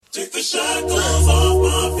the shackles off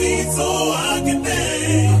my feet so I can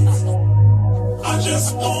dance. I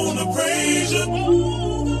just wanna praise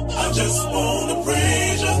you. I just wanna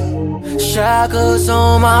praise you. Shackles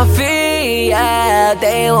on my feet, yeah,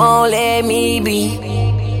 they won't let me be.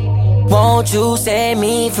 Won't you set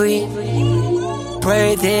me free?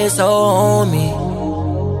 Pray this on me.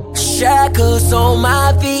 Shackles on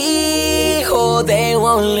my feet, oh, they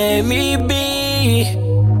won't let me be.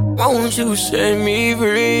 Won't you set me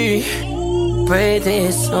free? Pray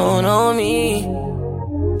this on me.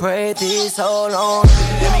 Pray this on me.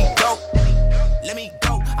 Let me go. Let me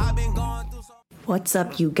go. I've been going through so. What's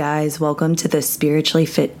up, you guys? Welcome to the Spiritually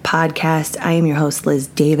Fit Podcast. I am your host, Liz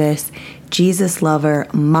Davis, Jesus lover,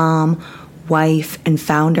 mom, wife, and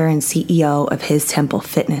founder and CEO of His Temple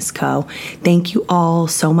Fitness Co. Thank you all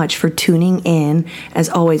so much for tuning in. As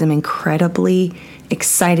always, I'm incredibly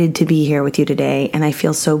excited to be here with you today, and I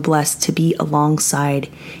feel so blessed to be alongside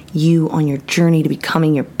you on your journey to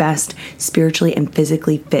becoming your best spiritually and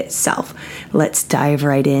physically fit self. Let's dive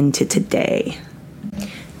right into today.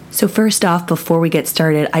 So first off, before we get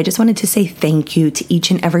started, I just wanted to say thank you to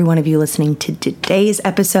each and every one of you listening to today's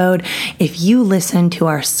episode. If you listen to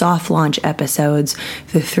our soft launch episodes,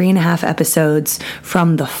 the 3.5 episodes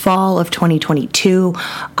from the fall of 2022,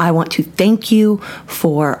 I want to thank you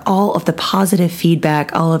for all of the positive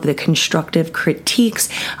feedback, all of the constructive critiques.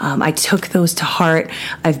 I took those to heart.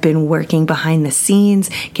 I've been working behind the scenes,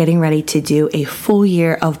 getting ready to do a full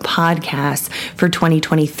year of podcasts for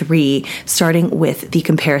 2023, starting with the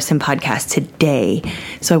CompariSIN podcast today.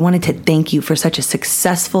 So I wanted to thank you for such a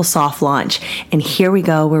successful soft launch. And here we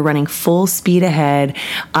go. We're running full speed ahead,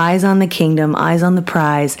 eyes on the kingdom, eyes on the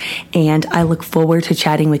prize. And I look forward to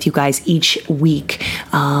chatting with you guys each week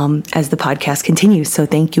as the podcast continues. So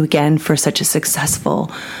thank you again for such a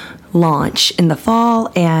successful launch in the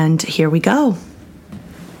fall. And here we go.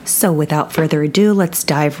 So without further ado, let's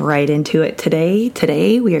dive right into it today.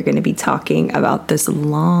 Today, we are going to be talking about this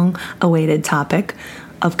long-awaited topic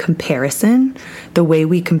of comparison, the way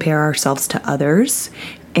we compare ourselves to others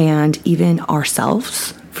and even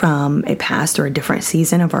ourselves from a past or a different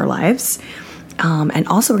season of our lives. And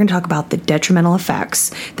also we're going to talk about the detrimental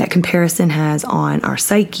effects that comparison has on our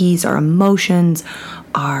psyches, our emotions,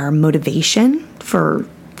 our motivation for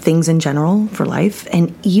things in general, for life,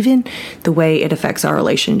 and even the way it affects our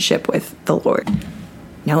relationship with the Lord.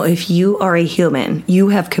 Now, if you are a human, you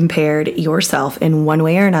have compared yourself in one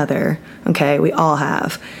way or another. Okay, we all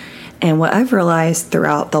have. And what I've realized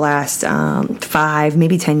throughout the last 5,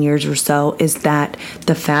 maybe 10 years or so is that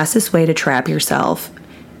the fastest way to trap yourself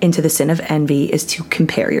into the sin of envy is to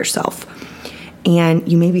compare yourself. And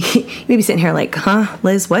you may be sitting here like, huh,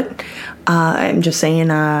 Liz, what? I'm just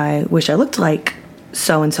saying I wish I looked like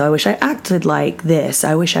so-and-so. I wish I acted like this.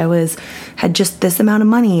 I wish I had just this amount of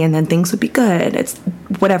money and then things would be good. It's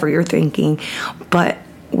whatever you're thinking. But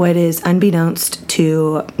what is unbeknownst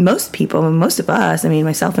to most people, and most of us, I mean,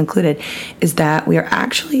 myself included, is that we are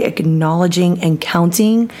actually acknowledging and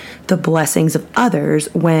counting the blessings of others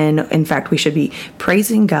when, in fact, we should be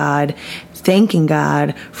praising God, thanking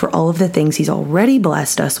God for all of the things He's already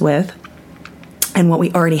blessed us with and what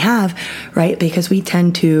we already have, right? Because we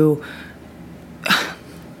tend to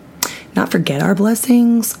not forget our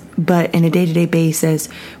blessings, but in a day-to-day basis,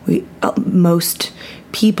 most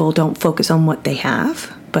people don't focus on what they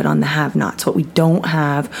have, but on the have-nots, what we don't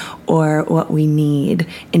have or what we need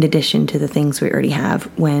in addition to the things we already have,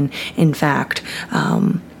 when in fact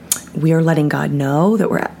we are letting God know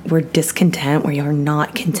that we're discontent, we are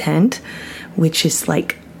not content, which is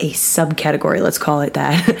like a subcategory, let's call it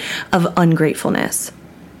that, of ungratefulness.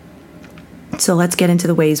 So let's get into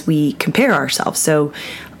the ways we compare ourselves. So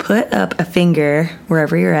put up a finger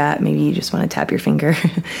wherever you're at. Maybe you just want to tap your finger.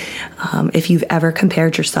 If you've ever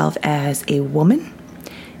compared yourself as a woman,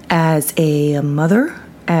 as a mother,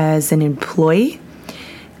 as an employee.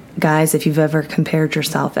 Guys, if you've ever compared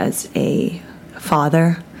yourself as a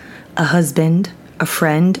father, a husband, a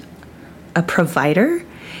friend, a provider,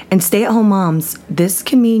 and stay-at-home moms, this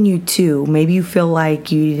can mean you too. Maybe you feel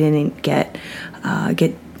like you didn't get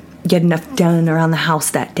enough done around the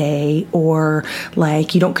house that day, or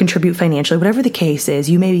like you don't contribute financially, whatever the case is,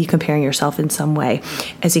 you may be comparing yourself in some way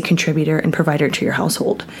as a contributor and provider to your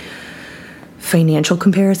household. Financial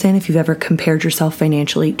comparison, if you've ever compared yourself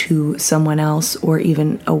financially to someone else or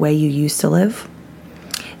even a way you used to live.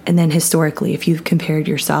 And then historically, if you've compared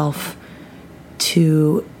yourself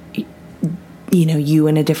to you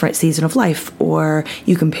in a different season of life, or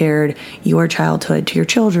you compared your childhood to your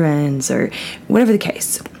children's, or whatever the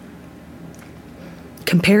case.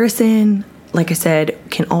 Comparison, like I said,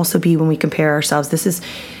 can also be when we compare ourselves. This is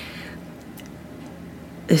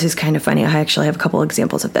this is kind of funny. I actually have a couple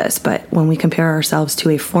examples of this, but when we compare ourselves to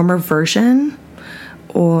a former version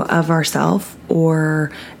of ourselves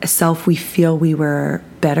or a self we feel we were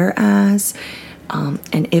better as,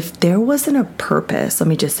 and if there wasn't a purpose, let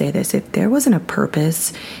me just say this, if there wasn't a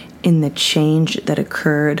purpose in the change that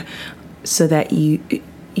occurred so that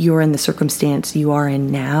you're in the circumstance you are in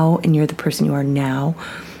now and you're the person you are now,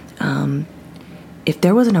 if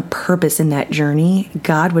there wasn't a purpose in that journey,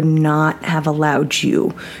 God would not have allowed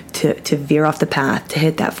you to veer off the path, to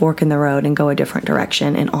hit that fork in the road and go a different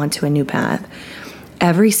direction and onto a new path.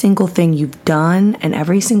 Every single thing you've done and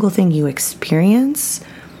every single thing you experience,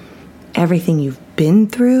 everything you've been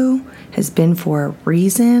through has been for a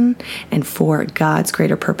reason and for God's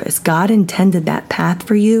greater purpose. God intended that path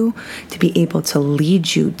for you to be able to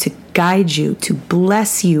lead you, to guide you, to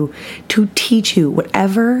bless you, to teach you,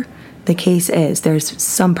 whatever the case is, there's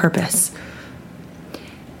some purpose.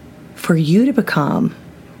 For you to become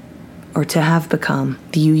or to have become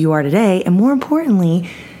the you are today, and more importantly,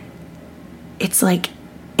 it's like,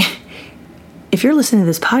 if you're listening to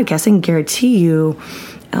this podcast, I can guarantee you,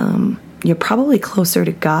 you're probably closer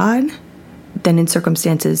to God than in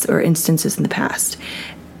circumstances or instances in the past.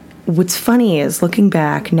 What's funny is looking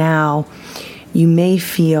back now, you may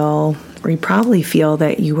feel, or you probably feel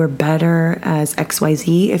that you were better as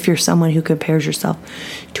XYZ if you're someone who compares yourself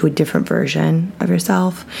to a different version of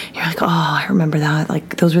yourself. You're like, oh, I remember that.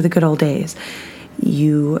 Like, those were the good old days.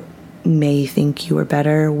 You may think you were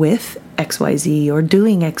better with XYZ or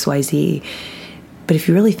doing XYZ. But if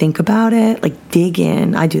you really think about it, like dig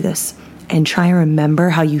in, I do this, and try and remember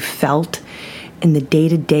how you felt in the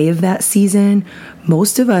day-to-day of that season.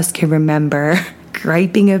 Most of us can remember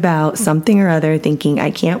griping about something or other, thinking, I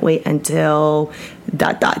can't wait until ...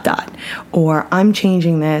 Or I'm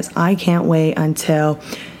changing this. I can't wait until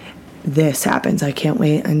this happens. I can't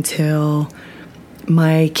wait until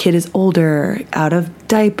my kid is older, out of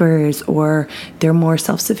diapers, or they're more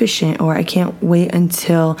self-sufficient, or I can't wait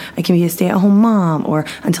until I can be a stay-at-home mom, or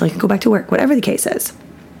until I can go back to work, whatever the case is.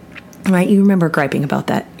 Right? You remember griping about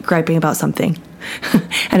that, griping about something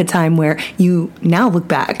at a time where you now look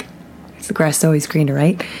back, it's the grass is always greener,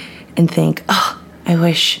 right? And think, oh, I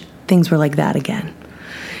wish things were like that again.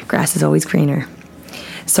 Grass is always greener.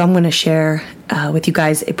 So I'm going to share with you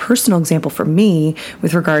guys a personal example for me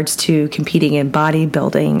with regards to competing in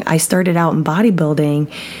bodybuilding. I started out in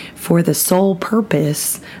bodybuilding for the sole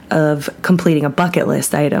purpose of completing a bucket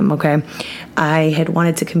list item, okay? I had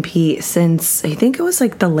wanted to compete since, I think it was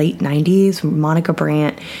like the late 90s, Monica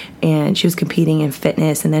Brandt, and she was competing in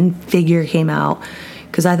fitness, and then figure came out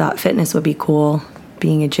because I thought fitness would be cool,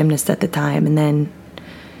 being a gymnast at the time, and then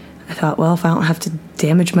I thought, well, if I don't have to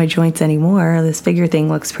damage my joints anymore, this figure thing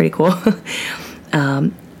looks pretty cool.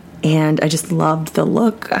 And I just loved the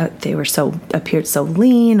look. They appeared so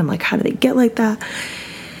lean. I'm like, how do they get like that?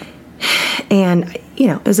 And,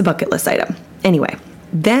 it was a bucket list item. Anyway,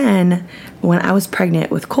 then when I was pregnant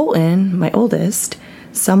with Colton, my oldest,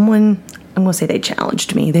 someone, I'm going to say they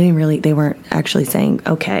challenged me. They weren't actually saying,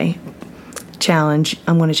 okay, challenge,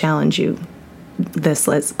 I'm going to challenge you, this,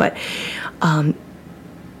 Liz. But,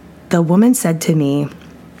 the woman said to me,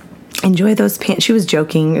 enjoy those pants. She was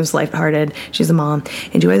joking. It was lighthearted. She's a mom.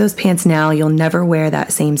 Enjoy those pants now. You'll never wear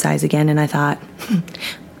that same size again. And I thought,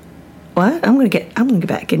 what? I'm going to get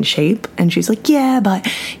back in shape. And she's like, yeah, but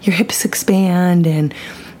your hips expand. And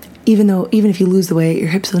even if you lose the weight, your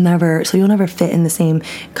hips you'll never fit in the same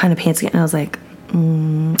kind of pants again. And I was like,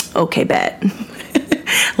 okay, bet.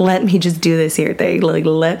 Let me just do this here thing. Like,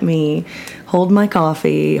 let me hold my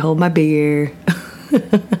coffee, hold my beer.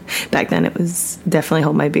 Back then it was definitely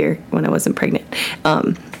hold my beer when I wasn't pregnant.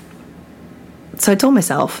 So I told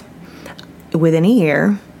myself within a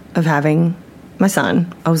year of having my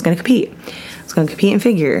son, I was going to compete. I was going to compete in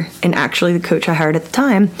figure. And actually the coach I hired at the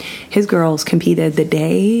time, his girls competed the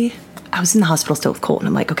day I was in the hospital still with Colton.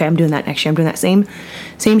 I'm like, okay, I'm doing that next year. I'm doing that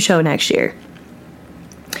same show next year.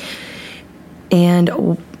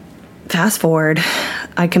 And fast forward,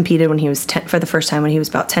 I competed when he was for the first time when he was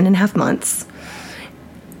about 10 and a half months.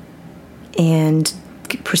 And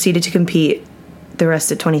proceeded to compete the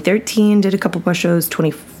rest of 2013, did a couple more shows,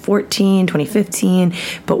 2014, 2015.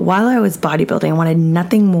 But while I was bodybuilding, I wanted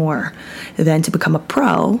nothing more than to become a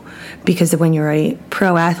pro, because when you're a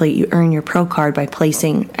pro athlete, you earn your pro card by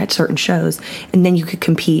placing at certain shows, and then you could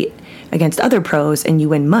compete against other pros and you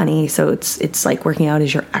win money. So it's like working out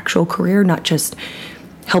as your actual career, not just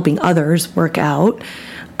helping others work out,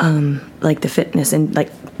 like the fitness and like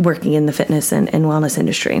working in the fitness and wellness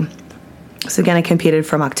industry. So again, I competed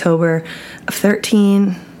from October of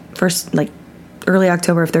 13, early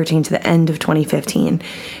October of 13 to the end of 2015.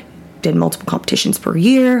 did multiple competitions per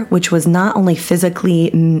year, which was not only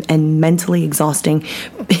physically and mentally exhausting,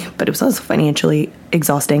 but it was also financially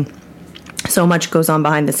exhausting. So much goes on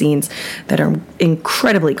behind the scenes that are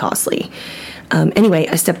incredibly costly. Anyway,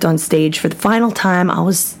 I stepped on stage for the final time. I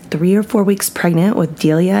was 3 or 4 weeks pregnant with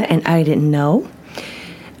Delia, and I didn't know.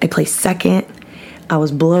 I placed second. I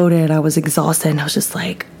was bloated. I was exhausted. And I was just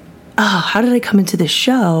like, oh, how did I come into this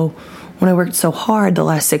show when I worked so hard the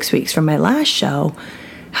last 6 weeks from my last show?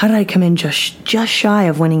 How did I come in just shy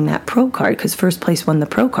of winning that pro card? Because first place won the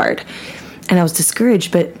pro card. And I was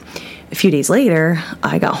discouraged. But a few days later,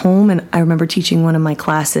 I got home and I remember teaching one of my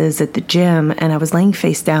classes at the gym, and I was laying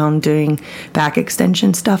face down doing back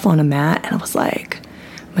extension stuff on a mat. And I was like,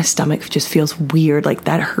 my stomach just feels weird. Like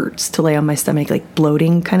that hurts to lay on my stomach, like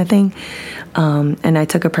bloating kind of thing. And I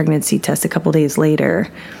took a pregnancy test a couple days later,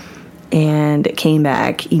 and it came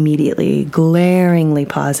back immediately, glaringly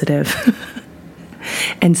positive.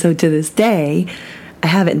 And so to this day, I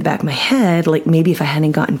have it in the back of my head, like maybe if I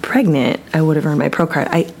hadn't gotten pregnant, I would have earned my pro card.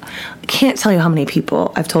 I can't tell you how many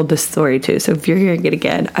people I've told this story to. So if you're hearing it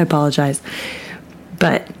again, I apologize.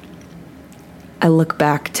 But I look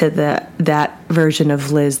back to that version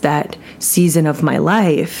of Liz, that season of my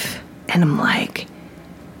life, and I'm like,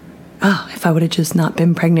 oh, if I would have just not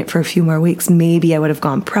been pregnant for a few more weeks, maybe I would have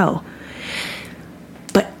gone pro.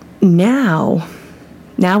 But nowadays,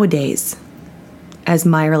 as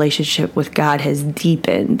my relationship with God has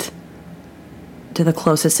deepened to the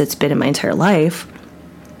closest it's been in my entire life,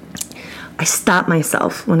 I stop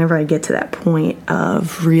myself whenever I get to that point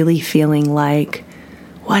of really feeling like,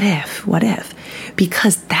 what if?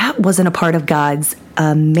 Because that wasn't a part of God's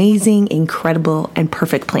amazing, incredible, and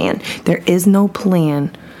perfect plan. There is no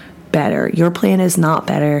plan better. Your plan is not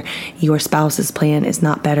better. Your spouse's plan is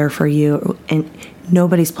not better for you. And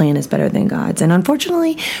nobody's plan is better than God's. And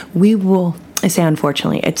unfortunately, I say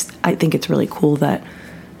unfortunately, I think it's really cool to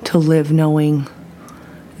live knowing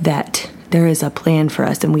that there is a plan for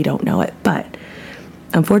us and we don't know it. But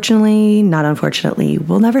unfortunately, not unfortunately,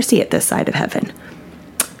 we'll never see it this side of heaven.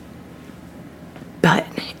 But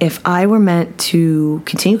if I were meant to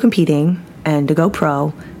continue competing and to go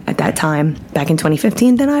pro at that time, back in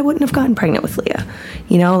 2015, then I wouldn't have gotten pregnant with Leah.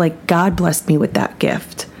 Like God blessed me with that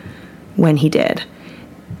gift when he did.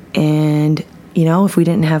 And if we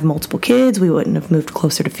didn't have multiple kids, we wouldn't have moved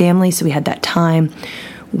closer to family. So we had that time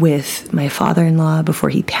with my father-in-law before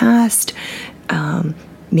he passed.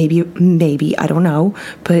 Maybe, I don't know,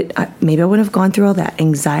 but maybe I wouldn't have gone through all that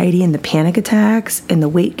anxiety and the panic attacks and the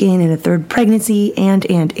weight gain and a third pregnancy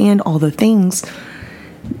and all the things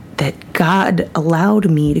that God allowed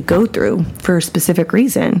me to go through for a specific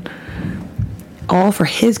reason, all for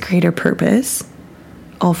his greater purpose,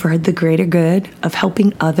 all for the greater good of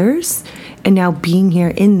helping others. And now being here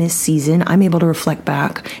in this season, I'm able to reflect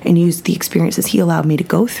back and use the experiences he allowed me to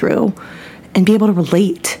go through and be able to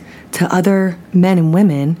relate to other men and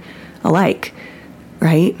women alike,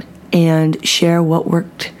 right? And share what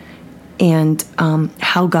worked and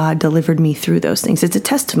how God delivered me through those things. It's a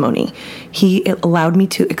testimony. He allowed me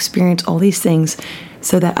to experience all these things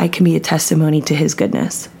so that I can be a testimony to his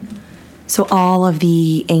goodness. So all of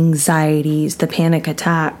the anxieties, the panic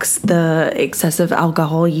attacks, the excessive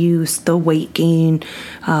alcohol use, the weight gain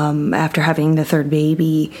after having the third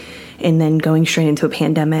baby, and then going straight into a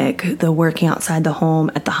pandemic, the working outside the home,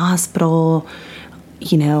 at the hospital,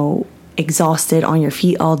 exhausted on your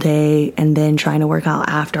feet all day, and then trying to work out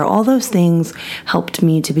after. All those things helped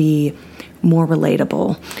me to be more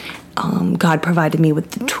relatable. God provided me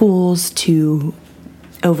with the tools to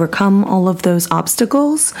overcome all of those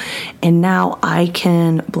obstacles, and now I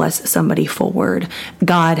can bless somebody forward.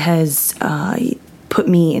 God has put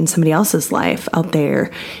me in somebody else's life out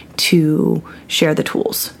there to share the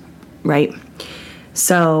tools, right?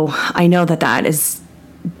 So I know that is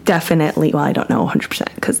definitely, well, I don't know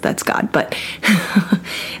 100% because that's God, but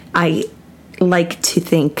I like to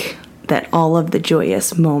think that all of the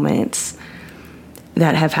joyous moments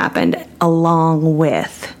that have happened, along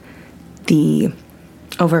with the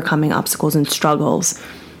overcoming obstacles and struggles,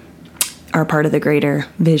 are part of the greater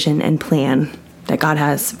vision and plan that God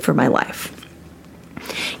has for my life.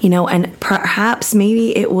 And perhaps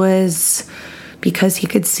maybe it was because he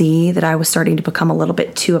could see that I was starting to become a little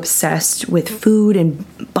bit too obsessed with food and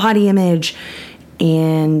body image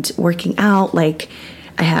and working out like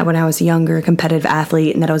I had when I was a younger competitive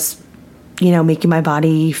athlete, and that I was, making my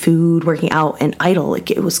body, food, working out, and idle. Like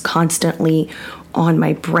it was constantly on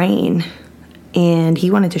my brain. And he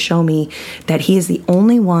wanted to show me that he is the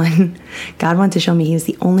only one, God wanted to show me he is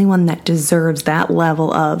the only one that deserves that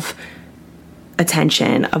level of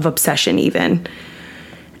attention, of obsession even.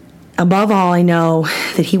 Above all, I know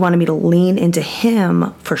that he wanted me to lean into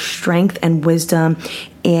him for strength and wisdom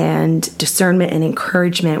and discernment and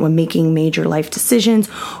encouragement when making major life decisions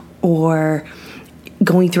or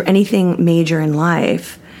going through anything major in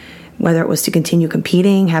life, whether it was to continue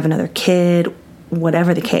competing, have another kid,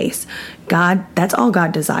 whatever the case. God, that's all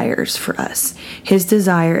God desires for us. His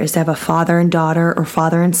desire is to have a father and daughter or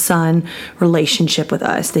father and son relationship with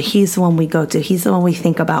us, that he's the one we go to. He's the one we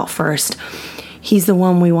think about first. He's the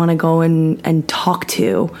one we want to go and talk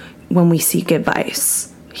to when we seek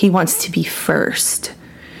advice. He wants to be first,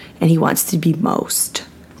 and he wants to be most.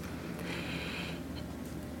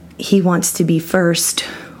 He wants to be first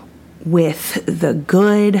with the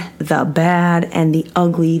good, the bad, and the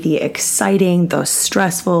ugly, the exciting, the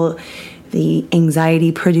stressful, the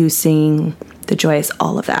anxiety-producing, the joyous,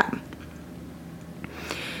 all of that.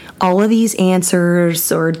 All of these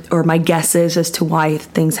answers or my guesses as to why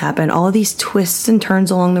things happen, all of these twists and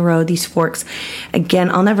turns along the road, these forks,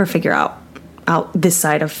 again, I'll never figure out this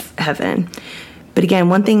side of heaven. But again,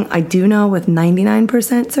 one thing I do know with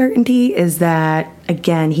 99% certainty is that,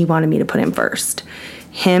 again, he wanted me to put him first.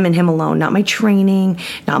 Him and him alone, not my training,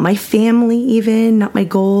 not my family even, not my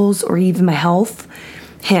goals or even my health,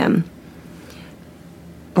 him.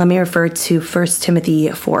 Let me refer to 1 Timothy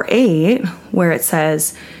 4:8, where it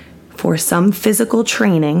says, for some physical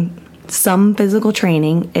training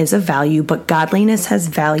is of value, but godliness has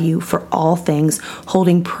value for all things,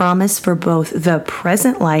 holding promise for both the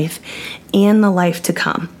present life and the life to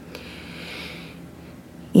come.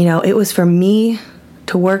 You know, it was for me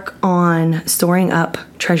to work on storing up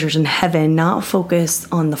treasures in heaven, not focus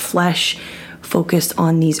on the flesh, focused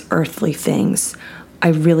on these earthly things. I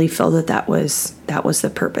really feel that was the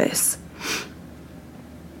purpose.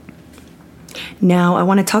 Now, I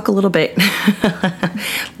want to talk a little bit.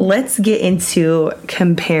 Let's get into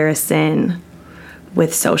comparison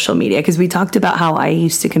with social media, because we talked about how I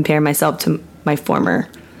used to compare myself to my former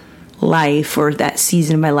life, or that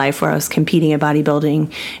season of my life where I was competing in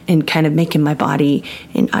bodybuilding and kind of making my body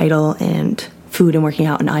an idol, and food and working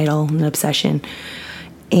out an idol, an obsession.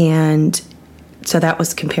 And so that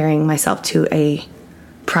was comparing myself to a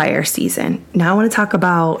prior season. Now I want to talk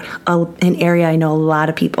about an area I know a lot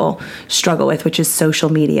of people struggle with, which is social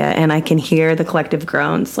media. And I can hear the collective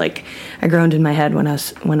groans. Like, I groaned in my head when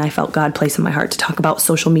I felt God place in my heart to talk about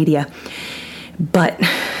social media. But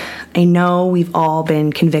I know we've all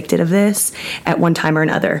been convicted of this at one time or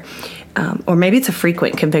another. Or maybe it's a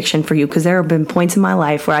frequent conviction for you, because there have been points in my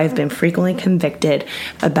life where I've been frequently convicted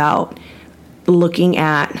about looking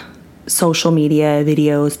at social media,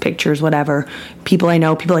 videos, pictures, whatever, people I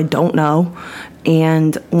know, people I don't know,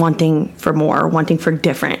 and wanting for more, wanting for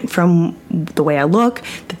different from the way I look,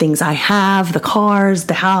 the things I have, the cars,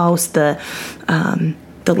 the house, the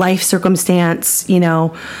life circumstance. You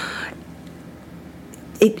know,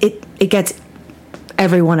 it gets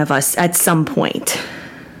every one of us at some point.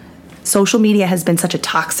 Social media has been such a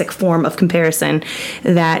toxic form of comparison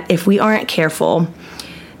that if we aren't careful,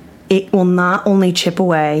 it will not only chip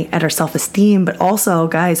away at our self-esteem, but also,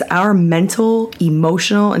 guys, our mental,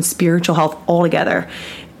 emotional, and spiritual health altogether.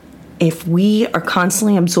 If we are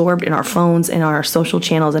constantly absorbed in our phones and our social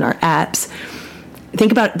channels and our apps,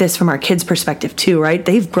 think about this from our kids' perspective too, right?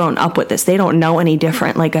 They've grown up with this. They don't know any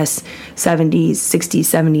different, like us 70s, 60s,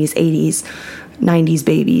 70s, 80s, 90s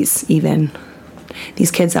babies even.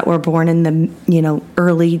 These kids that were born in the,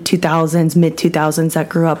 early 2000s, mid 2000s, that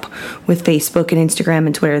grew up with Facebook and Instagram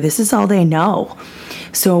and Twitter, this is all they know.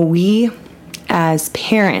 So we, as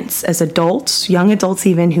parents, as adults, young adults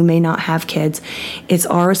even, who may not have kids, it's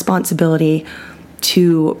our responsibility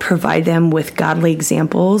to provide them with godly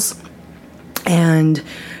examples and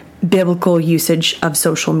biblical usage of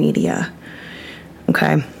social media.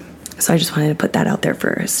 Okay, so I just wanted to put that out there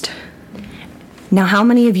first. Now, how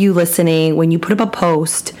many of you listening, when you put up a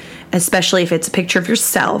post, especially if it's a picture of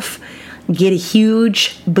yourself, get a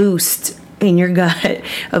huge boost in your gut,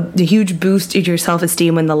 a huge boost in your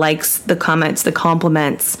self-esteem when the likes, the comments, the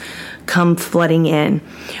compliments come flooding in?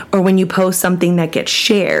 Or when you post something that gets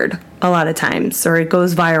shared a lot of times, or it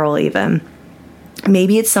goes viral even.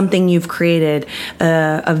 Maybe it's something you've created,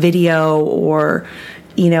 a video or,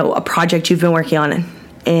 a project you've been working on,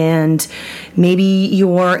 and maybe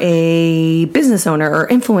you're a business owner or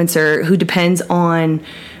influencer who depends on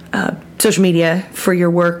social media for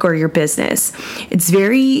your work or your business. It's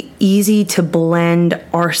very easy to blend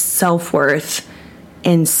our self-worth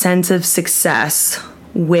and sense of success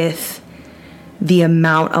with the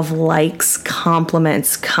amount of likes,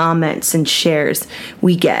 compliments, comments, and shares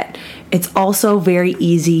we get. It's also very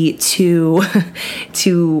easy to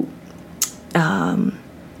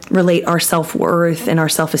relate our self-worth and our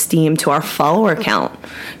self-esteem to our follower count,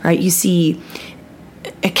 right? You see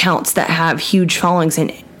accounts that have huge followings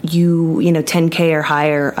and you know, 10K or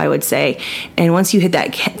higher, I would say. And once you hit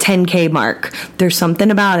that 10K mark, there's something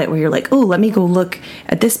about it where you're like, oh, let me go look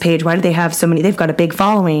at this page. Why do they have so many? They've got a big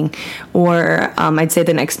following. Or I'd say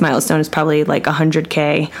the next milestone is probably like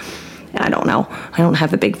 100K. I don't know. I don't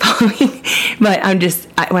have a big following,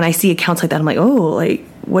 but when I see accounts like that, I'm like, oh, like,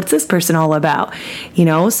 what's this person all about? You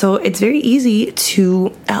know, so it's very easy to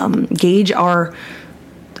gauge our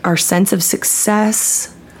sense of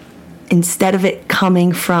success instead of it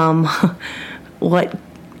coming from what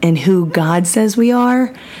and who God says we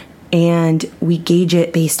are, and we gauge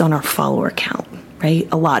it based on our follower count, right?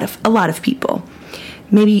 A lot of people.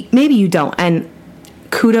 Maybe you don't, and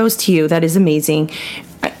kudos to you. That is amazing.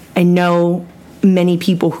 I know many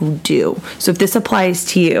people who do. So if this applies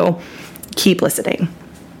to you, keep listening.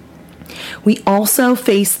 We also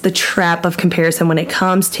face the trap of comparison when it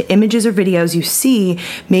comes to images or videos you see.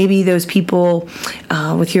 Maybe those people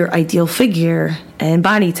with your ideal figure and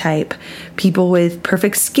body type, people with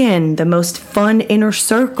perfect skin, the most fun inner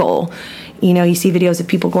circle. You know, you see videos of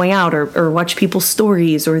people going out or watch people's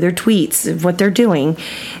stories or their tweets of what they're doing.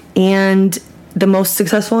 And the most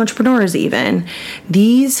successful entrepreneurs even.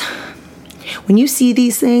 When you see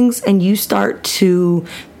these things and you start to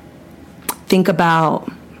think about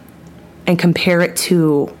and compare it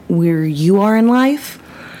to where you are in life,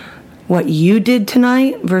 what you did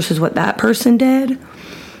tonight versus what that person did,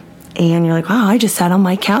 and you're like, wow, I just sat on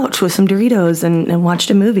my couch with some Doritos and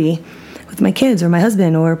watched a movie with my kids or my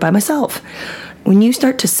husband or by myself. When you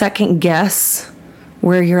start to second guess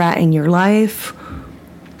where you're at in your life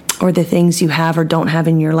or the things you have or don't have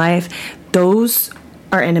in your life, those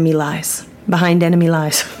are enemy lies. Behind enemy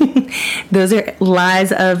lies. Those are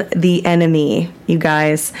lies of the enemy, you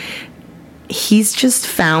guys. He's just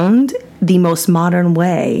found the most modern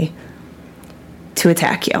way to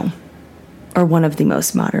attack you, or one of the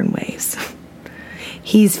most modern ways.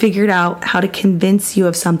 He's figured out how to convince you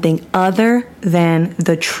of something other than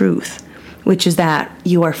the truth, which is that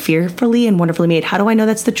you are fearfully and wonderfully made. How do I know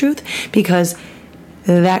that's the truth? Because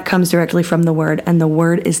that comes directly from the Word, and the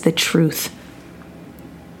Word is the truth.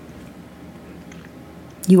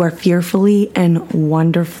 You are fearfully and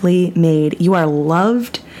wonderfully made. You are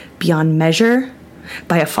loved beyond measure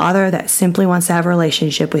by a Father that simply wants to have a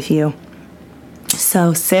relationship with you.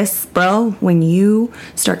 So sis, bro, when you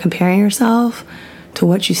start comparing yourself to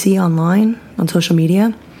what you see online, on social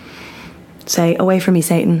media, say, away from me,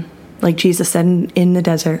 Satan. Like Jesus said in the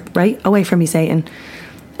desert, right? Away from me, Satan.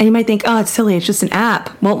 And you might think, oh, it's silly. It's just an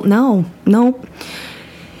app. Well, no.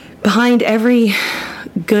 Behind every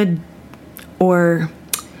good, or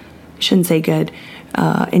I shouldn't say good,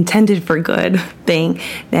 intended for good thing,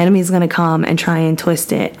 the enemy is going to come and try and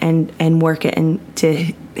twist it and work it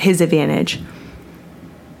into his advantage.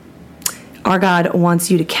 Our God wants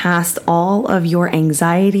you to cast all of your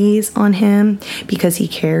anxieties on him because he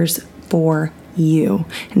cares for you.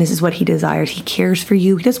 And this is what he desires. He cares for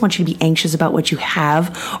you. He doesn't want you to be anxious about what you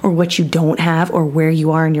have or what you don't have or where you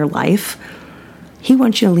are in your life. He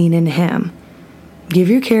wants you to lean into him. Give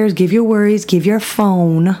your cares, give your worries, give your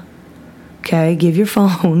phone. Okay, give your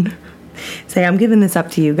phone. Say, I'm giving this up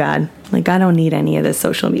to you, God. Like, I don't need any of this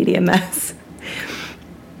social media mess.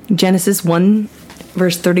 Genesis 1,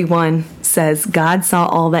 verse 31 says, God saw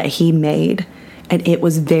all that he made, and it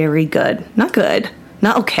was very good. Not good,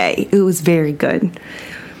 not okay. It was very good.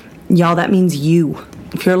 Y'all, that means you.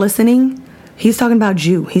 If you're listening, he's talking about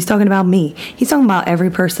you. He's talking about me. He's talking about every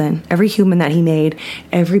person, every human that he made,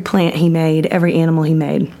 every plant he made, every animal he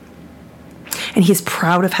made. And he's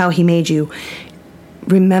proud of how he made you.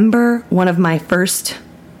 Remember one of my first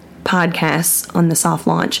podcasts on the soft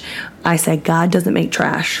launch, I said, God doesn't make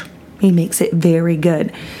trash. He makes it very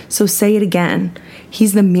good. So say it again.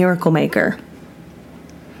 He's the miracle maker.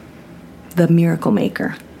 The miracle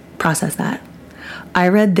maker. Process that. I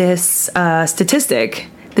read this statistic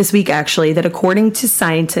this week, actually, that according to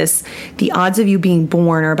scientists, the odds of you being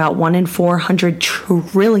born are about 1 in 400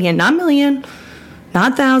 trillion, not million,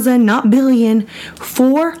 not thousand, not billion,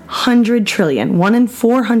 400 trillion, 1 in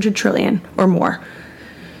 400 trillion or more.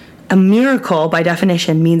 A miracle, by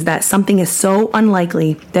definition, means that something is so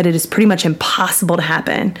unlikely that it is pretty much impossible to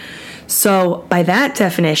happen. So by that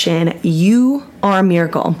definition, you are a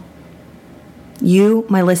miracle. You,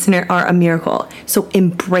 my listener, are a miracle. So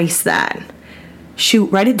embrace that. Shoot,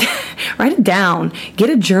 write it down. Get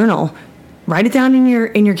a journal. Write it down in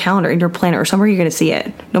your calendar, in your planner, or somewhere you're going to see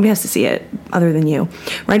it. Nobody has to see it other than you.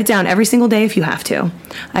 Write it down every single day if you have to.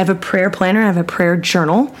 I have a prayer planner. I have a prayer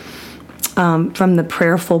journal from the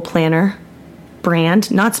Prayerful Planner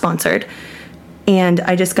brand, not sponsored. And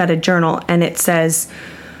I just got a journal, and it says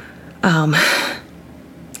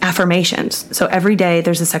affirmations. So every day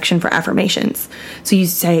there's a section for affirmations. So you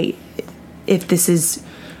say, if this is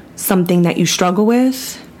something that you struggle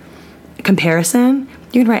with, comparison,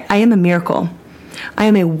 you're gonna write, I am a miracle. I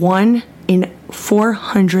am a 1 in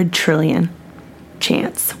 400 trillion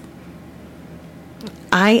chance.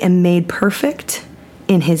 I am made perfect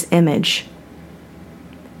in his image.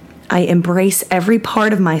 I embrace every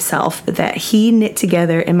part of myself that he knit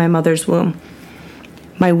together in my mother's womb.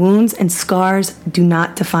 My wounds and scars do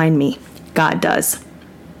not define me. God does.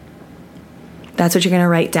 That's what you're going to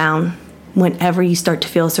write down whenever you start to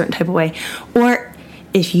feel a certain type of way. Or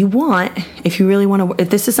if you really want to, if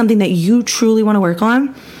this is something that you truly want to work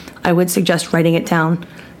on, I would suggest writing it down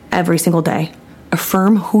every single day.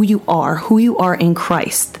 Affirm who you are in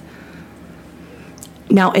Christ.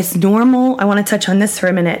 Now, it's normal. I want to touch on this for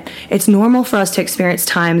a minute. It's normal for us to experience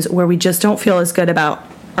times where we just don't feel as good about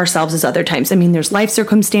ourselves as other times. I mean, there's life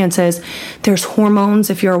circumstances, there's hormones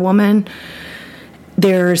if you're a woman,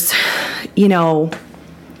 there's,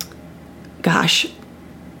 gosh,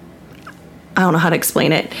 I don't know how to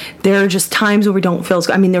explain it. There are just times where we don't feel as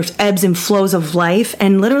good. I mean, there's ebbs and flows of life,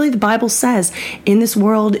 and literally the Bible says, in this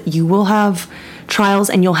world, you will have trials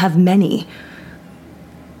and you'll have many.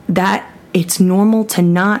 That it's normal to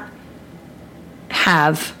not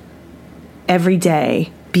have every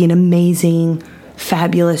day be an amazing,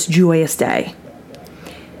 fabulous, joyous day.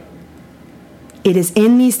 It is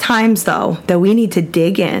in these times, though, that we need to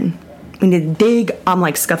dig in. We need to dig. I'm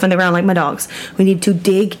like scuffing the ground like my dogs. We need to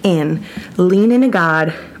dig in, lean into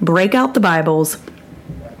God, break out the Bibles,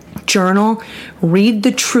 journal, read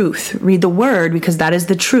the truth, read the word, because that is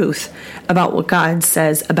the truth about what God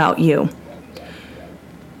says about you.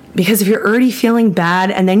 Because if you're already feeling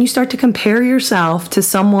bad and then you start to compare yourself to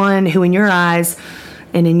someone who in your eyes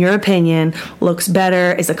and in your opinion looks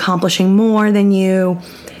better, is accomplishing more than you,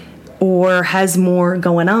 or has more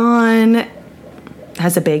going on,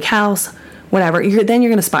 has a big house, whatever, then you're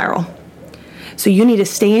going to spiral. So you need to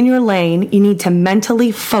stay in your lane. You need to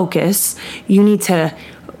mentally focus. You need to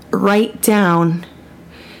write down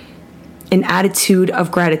an attitude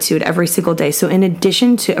of gratitude every single day. So in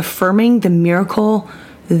addition to affirming the miracle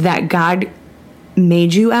that God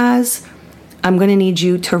made you as, I'm going to need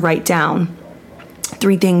you to write down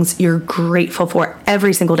 3 things you're grateful for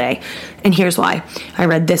every single day. And here's why. I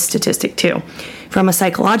read this statistic too. From a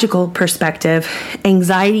psychological perspective,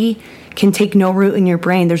 anxiety can take no root in your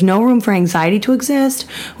brain. There's no room for anxiety to exist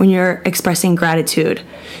when you're expressing gratitude.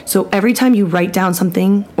 So every time you write down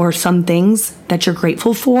something or some things that you're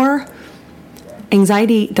grateful for,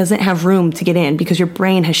 anxiety doesn't have room to get in because your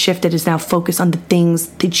brain has shifted, is now focused on the things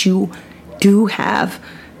that you do have,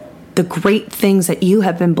 the great things that you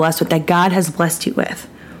have been blessed with, that God has blessed you with.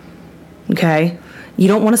 Okay? You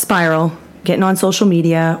don't want to spiral getting on social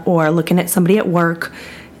media or looking at somebody at work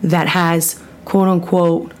that has, quote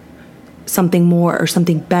unquote, something more or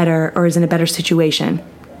something better or is in a better situation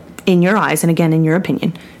in your eyes, and again, in your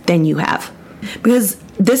opinion, than you have. Because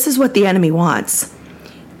this is what the enemy wants.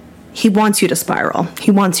 He wants you to spiral.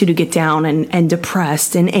 He wants you to get down and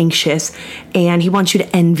depressed and anxious, and he wants you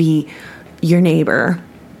to envy your neighbor,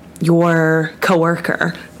 your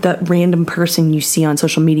coworker, the random person you see on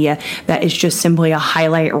social media that is just simply a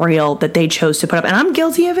highlight reel that they chose to put up. And I'm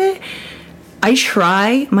guilty of it. I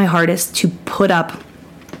try my hardest to put up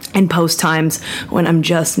and post times when I'm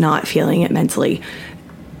just not feeling it mentally.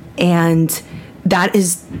 And that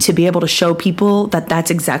is to be able to show people that that's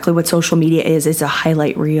exactly what social media is. It's a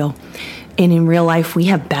highlight reel. And in real life, we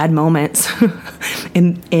have bad moments.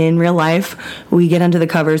 in real life, we get under the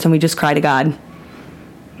covers and we just cry to God.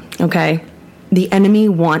 Okay? The enemy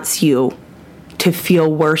wants you to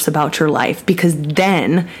feel worse about your life, because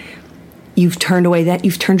then you've turned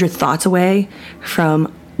your thoughts away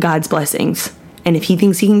from God's blessings. And if he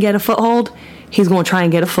thinks he can get a foothold, he's going to try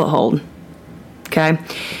and get a foothold. Okay?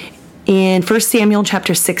 In 1 Samuel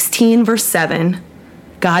chapter 16, verse 7,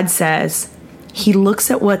 God says he looks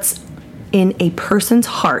at what's in a person's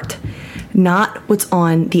heart, not what's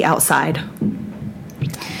on the outside.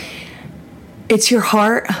 It's your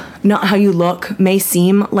heart, not how you look. May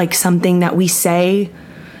seem like something that we say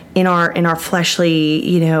in our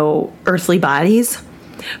fleshly, earthly bodies,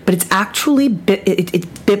 but it's actually it's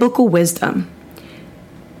biblical wisdom.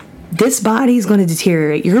 This body is going to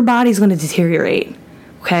deteriorate. Your body is going to deteriorate.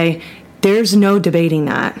 Okay? There's no debating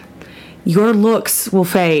that. Your looks will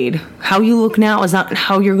fade. How you look now is not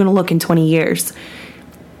how you're going to look in 20 years.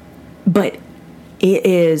 But it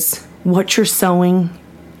is what you're sowing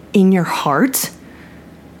in your heart,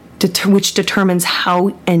 which determines how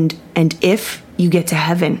and if you get to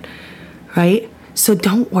heaven, right? So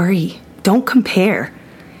don't worry. Don't compare.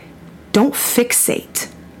 Don't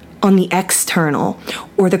fixate on the external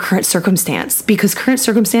or the current circumstance, because current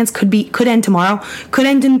circumstance could end tomorrow, could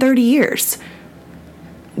end in 30 years.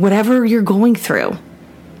 Whatever you're going through,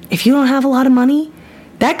 if you don't have a lot of money,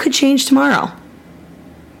 that could change tomorrow.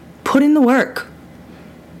 Put in the work.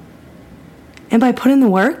 And by put in the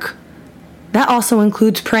work, that also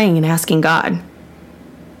includes praying and asking God.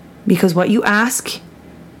 Because what you ask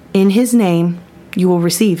in His name, you will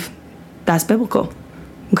receive. That's biblical.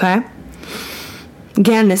 Okay?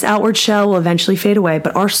 Again, this outward shell will eventually fade away,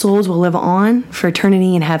 but our souls will live on for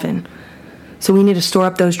eternity in heaven. So we need to store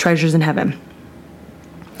up those treasures in heaven.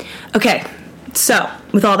 Okay, so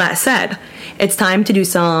with all that said, it's time to do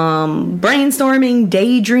some brainstorming,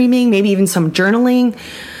 daydreaming, maybe even some journaling,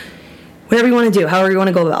 whatever you want to do, however you want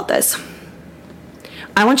to go about this.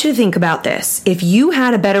 I want you to think about this. If you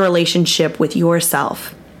had a better relationship with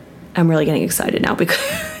yourself, I'm really getting excited now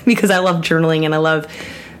because I love journaling, and I love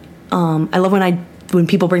when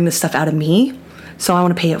people bring this stuff out of me. So I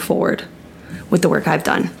want to pay it forward with the work I've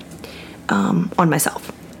done on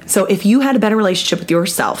myself. So if you had a better relationship with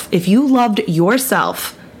yourself, if you loved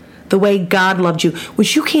yourself the way God loved you,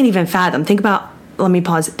 which you can't even fathom. Let me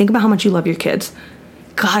pause. Think about how much you love your kids.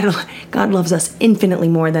 God loves us infinitely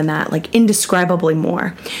more than that, like indescribably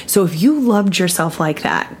more. So if you loved yourself like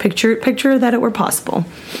that, picture that it were possible,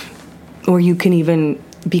 or you can even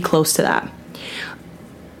be close to that.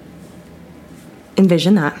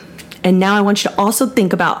 Envision that. And now I want you to also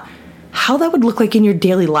think about how that would look like in your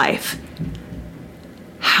daily life.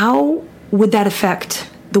 How would that affect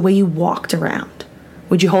the way you walked around?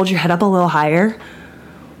 Would you hold your head up a little higher?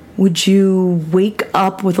 Would you wake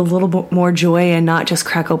up with a little bit more joy and not just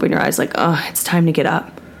crack open your eyes like, oh, it's time to get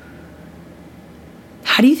up?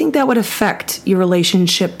 How do you think that would affect your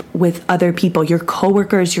relationship with other people, your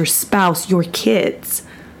coworkers, your spouse, your kids?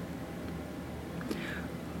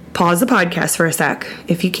 Pause the podcast for a sec,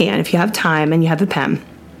 if you can, if you have time and you have a pen.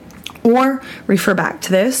 Or refer back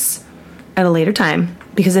to this at a later time,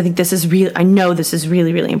 because I think I know this is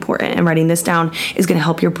really, really important. And writing this down is going to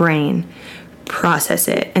help your brain process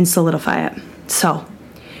it and solidify it. So,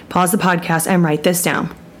 pause the podcast and write this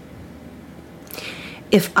down.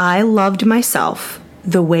 If I loved myself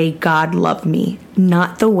the way God loved me,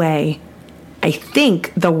 not the way I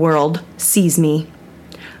think the world sees me,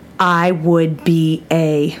 I would be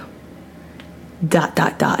a ...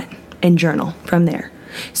 and journal from there.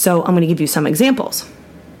 So I'm going to give you some examples.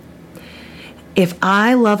 If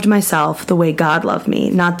I loved myself the way God loved me,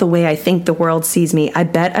 not the way I think the world sees me, I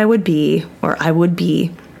bet I would be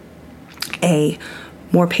a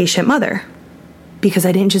more patient mother, because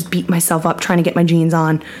I didn't just beat myself up trying to get my jeans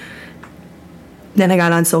on. Then I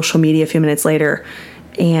got on social media a few minutes later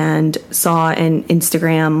and saw an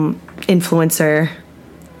Instagram influencer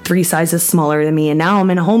 3 sizes smaller than me, and now I'm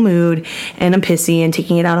in a whole mood and I'm pissy and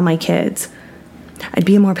taking it out on my kids. I'd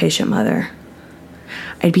be a more patient mother.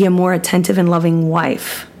 I'd be a more attentive and loving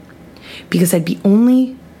wife, because I'd be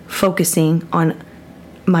only focusing on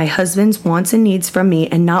my husband's wants and needs from me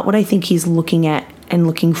and not what I think he's looking at and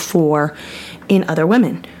looking for in other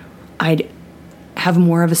women. I'd have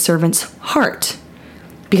more of a servant's heart,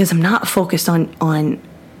 because I'm not focused on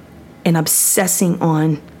and obsessing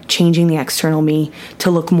on changing the external me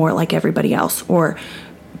to look more like everybody else, or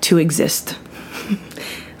to exist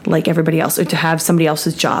like everybody else, or to have somebody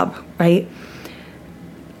else's job, right?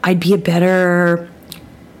 I'd be a better,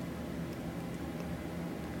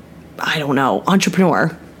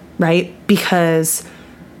 entrepreneur, right? Because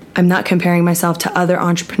I'm not comparing myself to other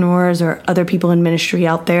entrepreneurs or other people in ministry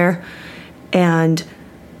out there, and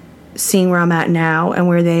seeing where I'm at now and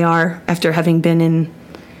where they are after having been in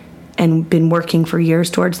and been working for years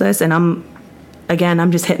towards this. And I'm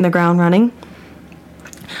just hitting the ground running.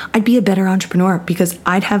 I'd be a better entrepreneur, because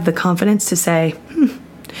I'd have the confidence to say,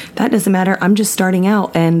 that doesn't matter. I'm just starting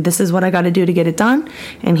out, and this is what I got to do to get it done.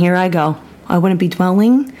 And here I go. I wouldn't be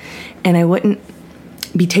dwelling, and I wouldn't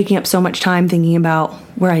be taking up so much time thinking about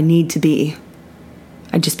where I need to be.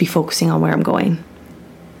 I'd just be focusing on where I'm going.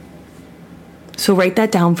 So write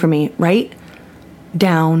that down for me. Write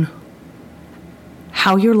down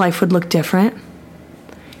how your life would look different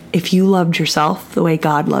if you loved yourself the way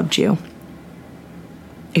God loved you.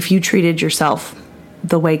 If you treated yourself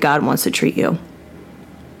the way God wants to treat you.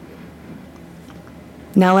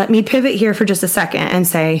 Now let me pivot here for just a second and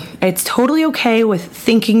say it's totally okay with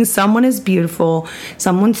thinking someone is beautiful,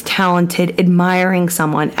 someone's talented, admiring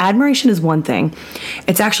someone. Admiration is one thing.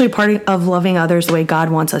 It's actually part of loving others the way God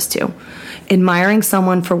wants us to. Admiring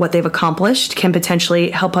someone for what they've accomplished can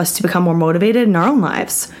potentially help us to become more motivated in our own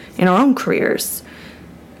lives, in our own careers,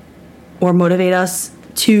 or motivate us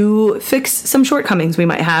to fix some shortcomings we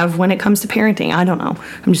might have when it comes to parenting. I don't know.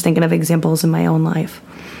 I'm just thinking of examples in my own life.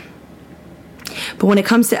 But when it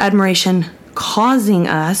comes to admiration causing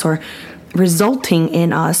us or resulting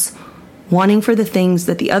in us wanting for the things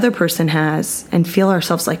that the other person has and feel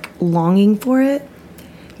ourselves like longing for it,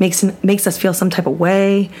 makes us feel some type of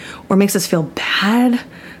way, or makes us feel bad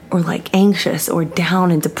or like anxious or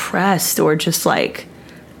down and depressed or just like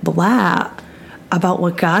blah about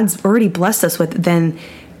what God's already blessed us with,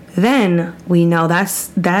 then we know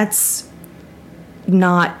that's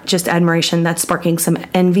not just admiration, that's sparking some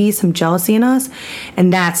envy, some jealousy in us,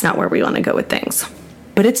 and that's not where we want to go with things.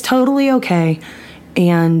 But it's totally okay,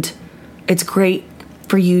 and it's great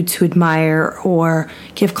for you to admire or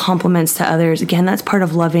give compliments to others. Again, that's part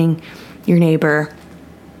of loving your neighbor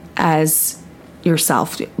as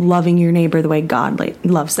yourself, loving your neighbor the way God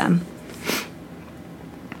loves them.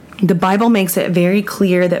 The Bible makes it very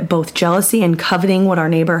clear that both jealousy and coveting what our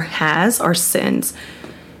neighbor has are sins.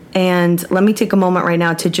 And let me take a moment right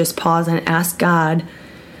now to just pause and ask God.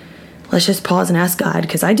 Let's just pause and ask God,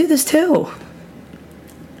 because I do this too.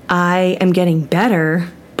 I am getting better,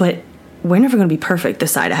 but we're never going to be perfect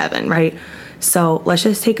this side of heaven, right? So let's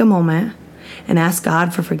just take a moment and ask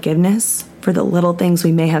God for forgiveness for the little things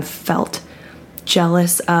we may have felt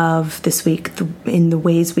jealous of this week, in the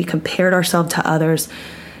ways we compared ourselves to others.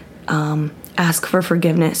 Ask for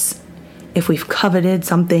forgiveness if we've coveted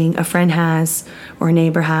something a friend has or a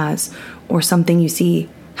neighbor has, or something you see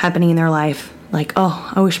happening in their life. Like,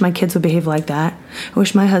 oh, I wish my kids would behave like that. I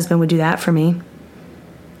wish my husband would do that for me.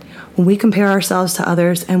 When we compare ourselves to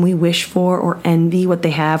others and we wish for or envy what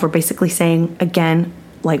they have, we're basically saying, again,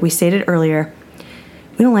 like we stated earlier,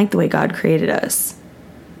 we don't like the way God created us.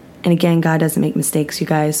 And again, God doesn't make mistakes, you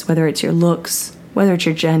guys, whether it's your looks, whether it's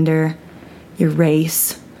your gender, your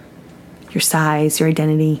race, your size, your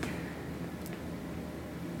identity.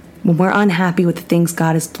 When we're unhappy with the things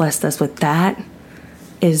God has blessed us with,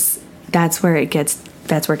 that's where it gets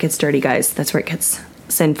dirty, guys. That's where it gets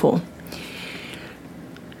sinful.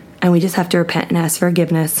 And we just have to repent and ask for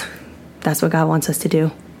forgiveness. That's what God wants us to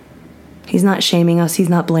do. He's not shaming us. He's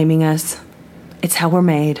not blaming us. It's how we're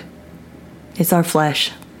made. It's our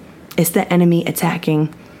flesh. It's the enemy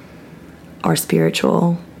attacking our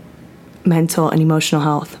spiritual, mental, and emotional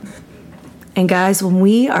health. And guys, when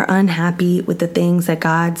we are unhappy with the things that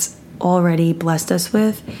God's already blessed us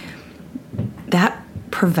with, that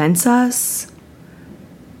prevents us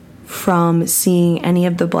from seeing any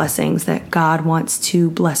of the blessings that God wants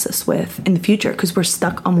to bless us with in the future, because we're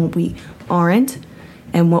stuck on what we aren't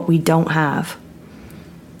and what we don't have.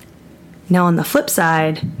 Now, on the flip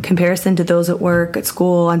side, comparison to those at work, at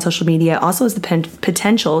school, on social media also has the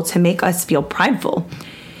potential to make us feel prideful.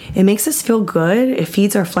 It makes us feel good. It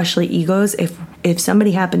feeds our fleshly egos. If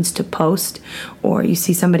somebody happens to post, or you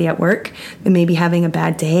see somebody at work that may be having a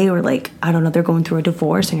bad day, or like, I don't know, they're going through a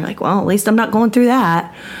divorce, and you're like, well, at least I'm not going through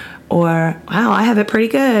that. Or, wow, I have it pretty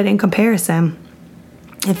good in comparison.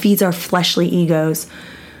 It feeds our fleshly egos.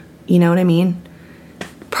 You know what I mean?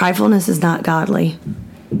 Pridefulness is not godly.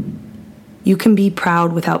 You can be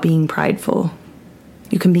proud without being prideful.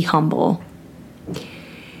 You can be humble.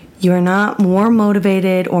 You are not more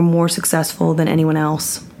motivated or more successful than anyone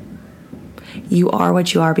else. You are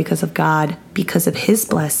what you are because of God, because of His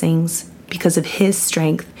blessings, because of His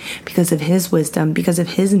strength, because of His wisdom, because of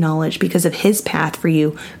His knowledge, because of His path for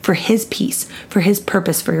you, for His peace, for His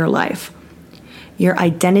purpose for your life. Your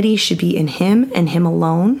identity should be in Him and Him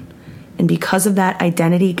alone. And because of that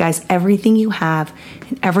identity, guys, everything you have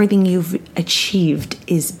and everything you've achieved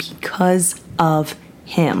is because of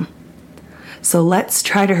Him. So let's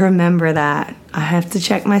try to remember that. I have to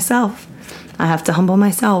check myself. I have to humble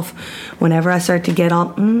myself. Whenever I start to get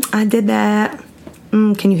all, I did that.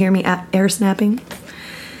 Can you hear me air snapping?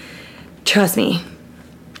 Trust me,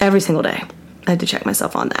 every single day, I have to check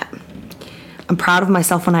myself on that. I'm proud of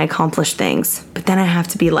myself when I accomplish things, but then I have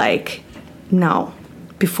to be like, no.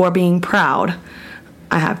 Before being proud,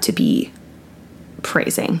 I have to be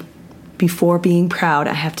praising. Before being proud,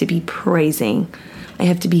 I have to be praising. I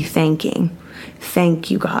have to be thanking.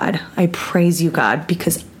 Thank you, God. I praise you, God,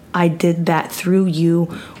 because I did that through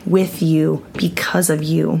you, with you, because of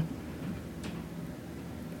you.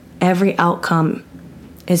 Every outcome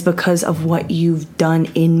is because of what you've done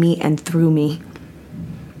in me and through me.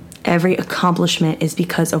 Every accomplishment is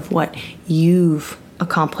because of what you've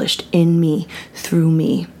accomplished in me, through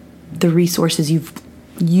me, the resources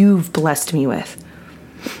you've blessed me with.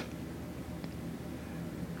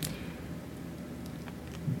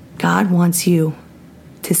 God wants you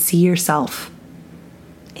to see yourself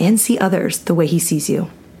and see others the way he sees you.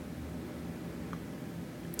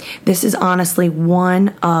 This is honestly one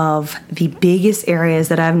of the biggest areas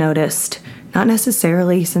that I've noticed, not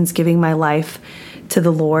necessarily since giving my life to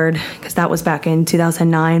the Lord, because that was back in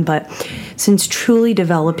 2009, but since truly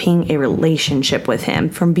developing a relationship with him,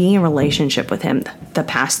 from being in a relationship with him the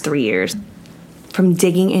past 3 years, from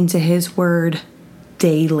digging into his word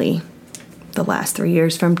daily the last 3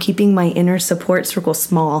 years, from keeping my inner support circle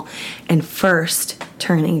small and first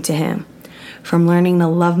turning to him, from learning to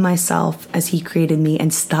love myself as he created me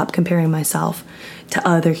and stop comparing myself to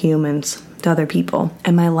other humans, to other people,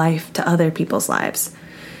 and my life to other people's lives.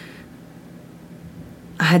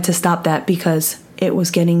 I had to stop that because it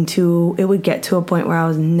would get to a point where I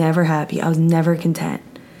was never happy. I was never content.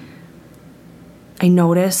 I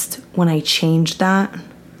noticed when I changed that,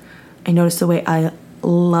 I noticed the way I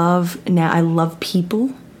love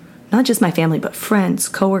people, not just my family, but friends,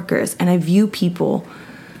 coworkers, and I view people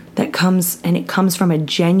it comes from a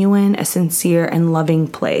genuine, a sincere, and loving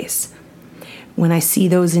place. When I see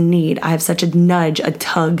those in need, I have such a nudge, a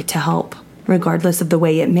tug to help, regardless of the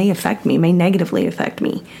way it may affect me, may negatively affect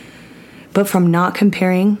me. But from not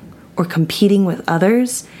comparing or competing with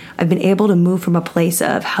others, I've been able to move from a place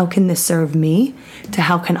of how can this serve me to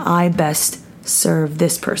how can I best serve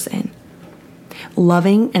this person.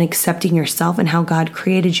 Loving and accepting yourself and how God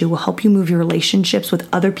created you will help you move your relationships with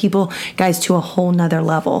other people, guys, to a whole nother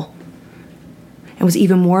level. And what's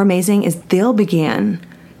even more amazing is they'll begin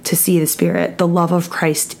to see the Spirit, the love of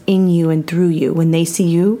Christ in you and through you. When they see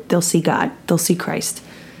you, they'll see God, they'll see Christ.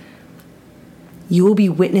 You will be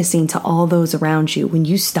witnessing to all those around you when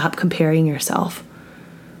you stop comparing yourself.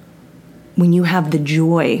 When you have the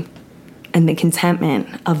joy and the contentment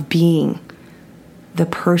of being the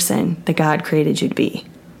person that God created you to be.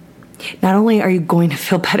 Not only are you going to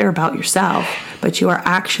feel better about yourself, but you are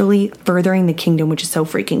actually furthering the kingdom, which is so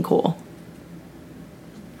freaking cool.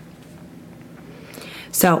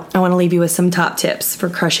 So I want to leave you with some top tips for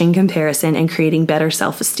crushing comparison and creating better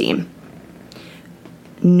self-esteem.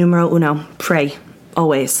 Numero uno, pray.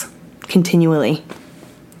 Always. Continually.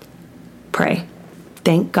 Pray.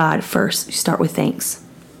 Thank God first. You start with thanks,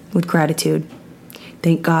 with gratitude.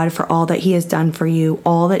 Thank God for all that he has done for you,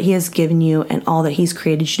 all that he has given you, and all that he's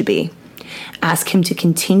created you to be. Ask him to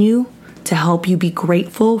continue to help you be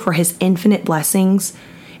grateful for his infinite blessings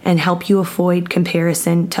and help you avoid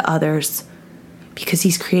comparison to others because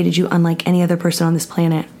he's created you unlike any other person on this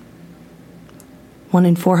planet. 1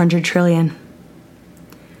 in 400 trillion.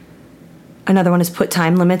 Another one is put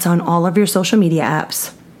time limits on all of your social media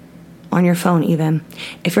apps, on your phone even.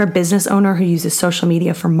 If you're a business owner who uses social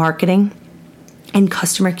media for marketing and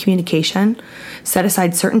customer communication, set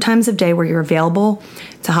aside certain times of day where you're available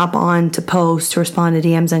to hop on, to post, to respond to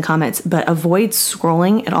DMs and comments, but avoid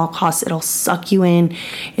scrolling at all costs. It'll suck you in.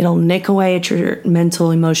 It'll nick away at your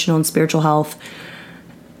mental, emotional, and spiritual health.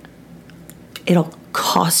 It'll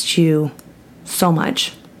cost you so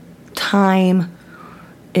much time.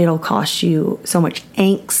 It'll cost you so much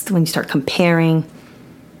angst when you start comparing.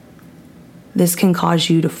 This can cause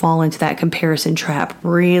you to fall into that comparison trap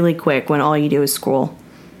really quick when all you do is scroll.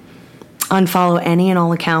 Unfollow any and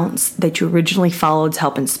all accounts that you originally followed to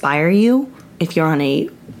help inspire you if you're on a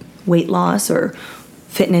weight loss or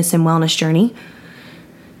fitness and wellness journey.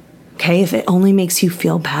 Okay, if it only makes you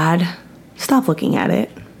feel bad, stop looking at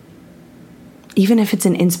it. Even if it's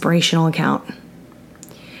an inspirational account.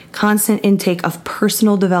 Constant intake of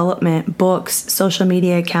personal development, books, social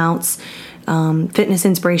media accounts, fitness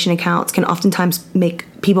inspiration accounts can oftentimes make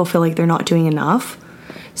people feel like they're not doing enough.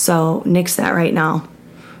 So nix that right now.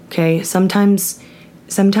 Okay. Sometimes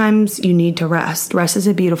you need to rest. Rest is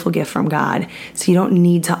a beautiful gift from God. So you don't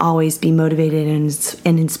need to always be motivated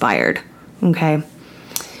and inspired. Okay.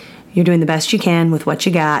 You're doing the best you can with what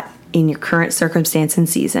you got in your current circumstance and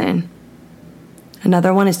season.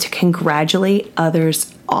 Another one is to congratulate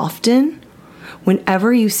others often.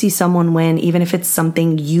 Whenever you see someone win, even if it's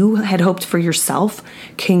something you had hoped for yourself,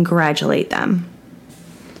 congratulate them.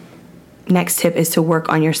 Next tip is to work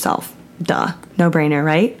on yourself. Duh, no brainer,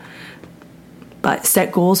 right? But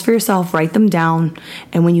set goals for yourself, write them down,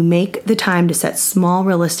 and when you make the time to set small,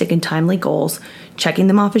 realistic, and timely goals, checking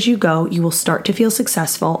them off as you go, you will start to feel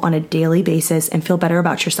successful on a daily basis and feel better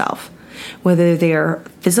about yourself. Whether they're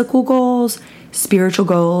physical goals, spiritual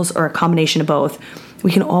goals, or a combination of both,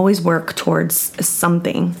 we can always work towards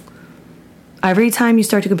something. Every time you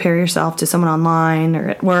start to compare yourself to someone online or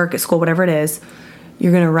at work, at school, whatever it is,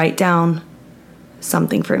 you're going to write down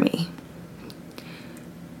something for me.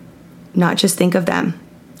 Not just think of them.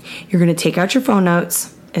 You're going to take out your phone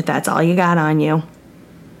notes, if that's all you got on you,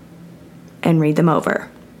 and read them over.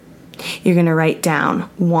 You're going to write down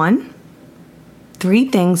 3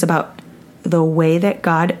 things about the way that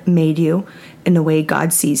God made you and the way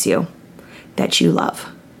God sees you that you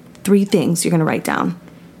love. 3 things you're going to write down.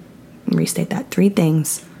 And restate that. 3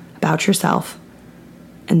 things about yourself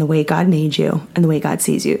and the way God made you and the way God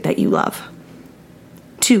sees you that you love.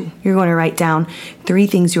 2, you're going to write down 3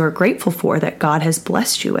 things you are grateful for that God has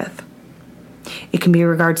blessed you with. It can be in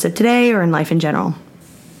regards to today or in life in general.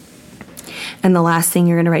 And the last thing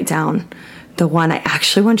you're going to write down, the one I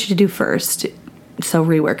actually want you to do first, so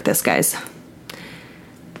rework this, guys,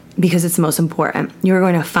 because it's the most important. You're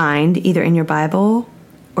going to find either in your Bible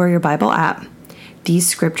or your Bible app these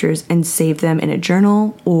scriptures and save them in a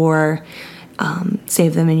journal or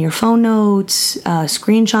save them in your phone notes,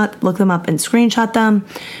 look them up and screenshot them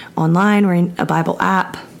online or in a Bible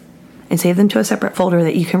app and save them to a separate folder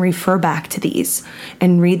that you can refer back to these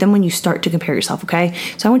and read them when you start to compare yourself, okay?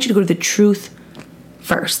 So I want you to go to the truth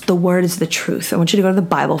first. The word is the truth. I want you to go to the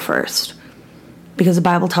Bible first because the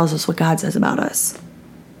Bible tells us what God says about us.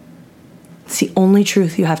 It's the only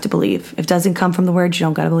truth you have to believe. If it doesn't come from the word, you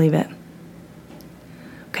don't got to believe it.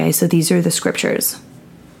 Okay, so these are the scriptures.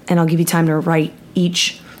 And I'll give you time to write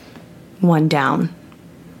each one down.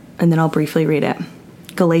 And then I'll briefly read it.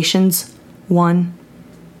 Galatians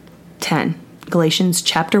 1:10. Galatians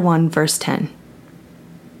chapter 1, verse 10.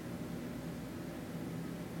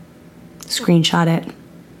 Screenshot it.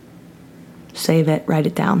 Save it. Write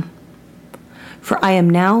it down. For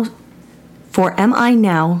am I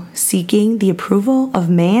now seeking the approval of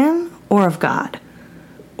man or of God?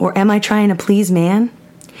 Or am I trying to please man?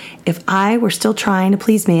 If I were still trying to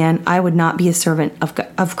please man, I would not be a servant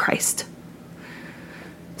of Christ.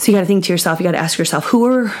 So you got to think to yourself, you got to ask yourself, who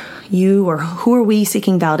are you or who are we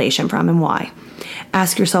seeking validation from and why?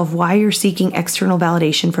 Ask yourself why you're seeking external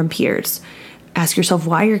validation from peers. Ask yourself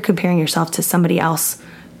why you're comparing yourself to somebody else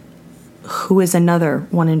who is another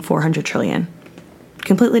 1 in 400 trillion.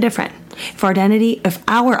 Completely different. If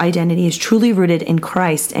our identity is truly rooted in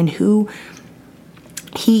Christ and who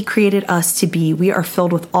He created us to be, we are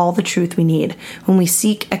filled with all the truth we need. When we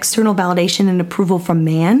seek external validation and approval from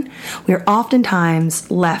man, we are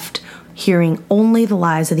oftentimes left hearing only the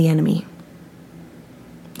lies of the enemy.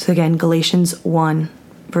 So again, Galatians 1,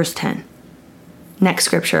 verse 10. Next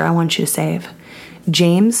scripture I want you to save.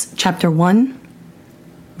 James chapter 1,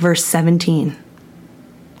 verse 17.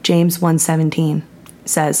 James 1:17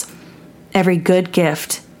 says, every good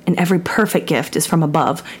gift and every perfect gift is from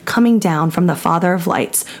above, coming down from the Father of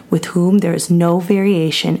lights, with whom there is no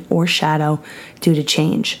variation or shadow due to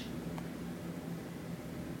change.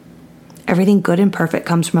 Everything good and perfect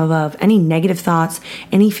comes from above. Any negative thoughts,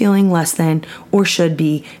 any feeling less than or should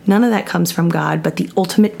be, none of that comes from God, but the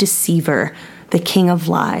ultimate deceiver, the king of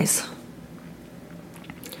lies.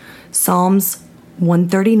 Psalms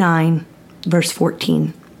 139, verse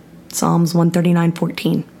 14. Psalms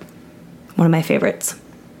 139:14. One of my favorites.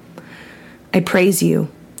 I praise you,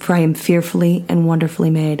 for I am fearfully and wonderfully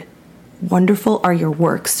made. Wonderful are your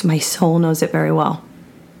works. My soul knows it very well.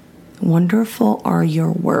 Wonderful are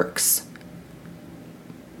your works.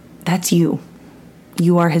 That's you.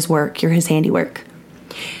 You are his work. You're his handiwork.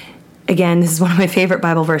 Again, this is one of my favorite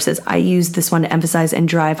Bible verses. I used this one to emphasize and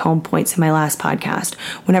drive home points in my last podcast.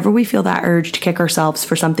 Whenever we feel that urge to kick ourselves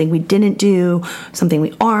for something we didn't do, something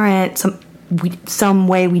we aren't, some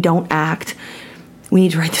way we don't act, we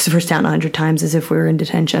need to write this verse down 100 times as if we were in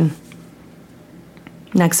detention.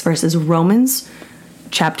 Next verse is Romans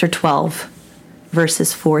chapter 12,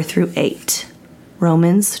 verses 4 through 8.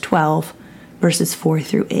 Romans 12, verses 4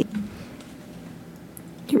 through 8.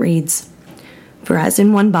 It reads, for as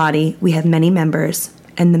in one body we have many members,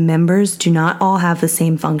 and the members do not all have the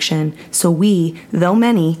same function, so we, though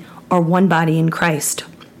many, are one body in Christ,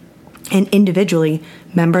 and individually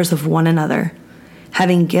members of one another.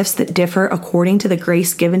 Having gifts that differ according to the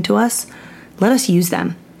grace given to us, let us use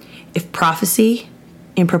them. If prophecy,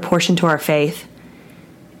 in proportion to our faith.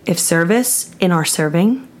 If service, in our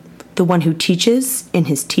serving. The one who teaches, in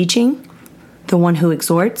his teaching. The one who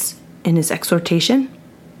exhorts, in his exhortation.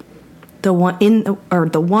 The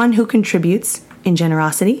one who contributes, in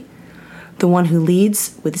generosity. The one who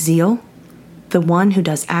leads, with zeal. The one who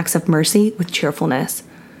does acts of mercy, with cheerfulness.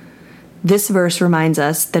 This verse reminds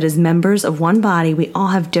us that as members of one body, we all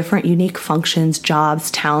have different unique functions,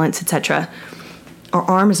 jobs, talents, etc. Our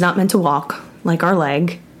arm is not meant to walk like our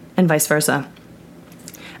leg, and vice versa.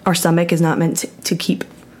 Our stomach is not meant to keep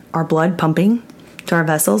our blood pumping to our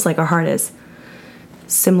vessels like our heart is.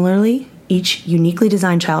 Similarly, each uniquely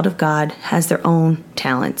designed child of God has their own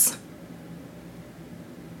talents.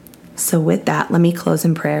 So with that, let me close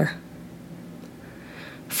in prayer.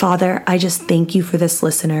 Father, I just thank you for this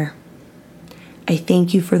listener. I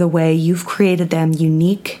thank you for the way you've created them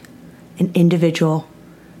unique and individual,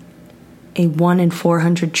 a 1 in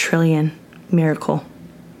 400 trillion miracle,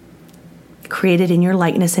 created in your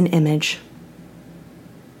likeness and image.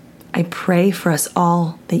 I pray for us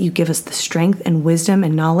all that you give us the strength and wisdom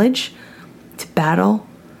and knowledge to battle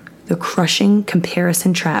the crushing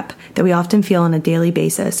comparison trap that we often feel on a daily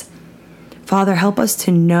basis. Father, help us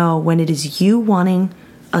to know when it is you wanting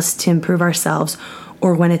us to improve ourselves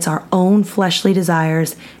or when it's our own fleshly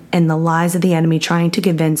desires and the lies of the enemy trying to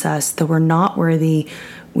convince us that we're not worthy,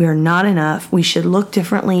 we are not enough, we should look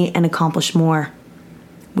differently and accomplish more.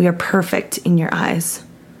 We are perfect in your eyes.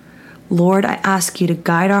 Lord, I ask you to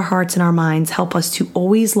guide our hearts and our minds. Help us to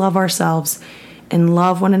always love ourselves and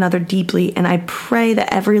love one another deeply. And I pray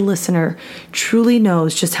that every listener truly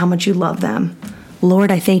knows just how much you love them.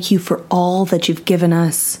 Lord, I thank you for all that you've given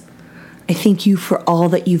us. I thank you for all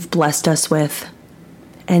that you've blessed us with.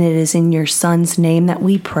 And it is in your Son's name that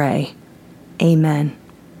we pray. Amen.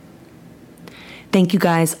 Thank you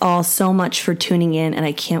guys all so much for tuning in, and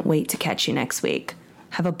I can't wait to catch you next week.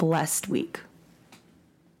 Have a blessed week.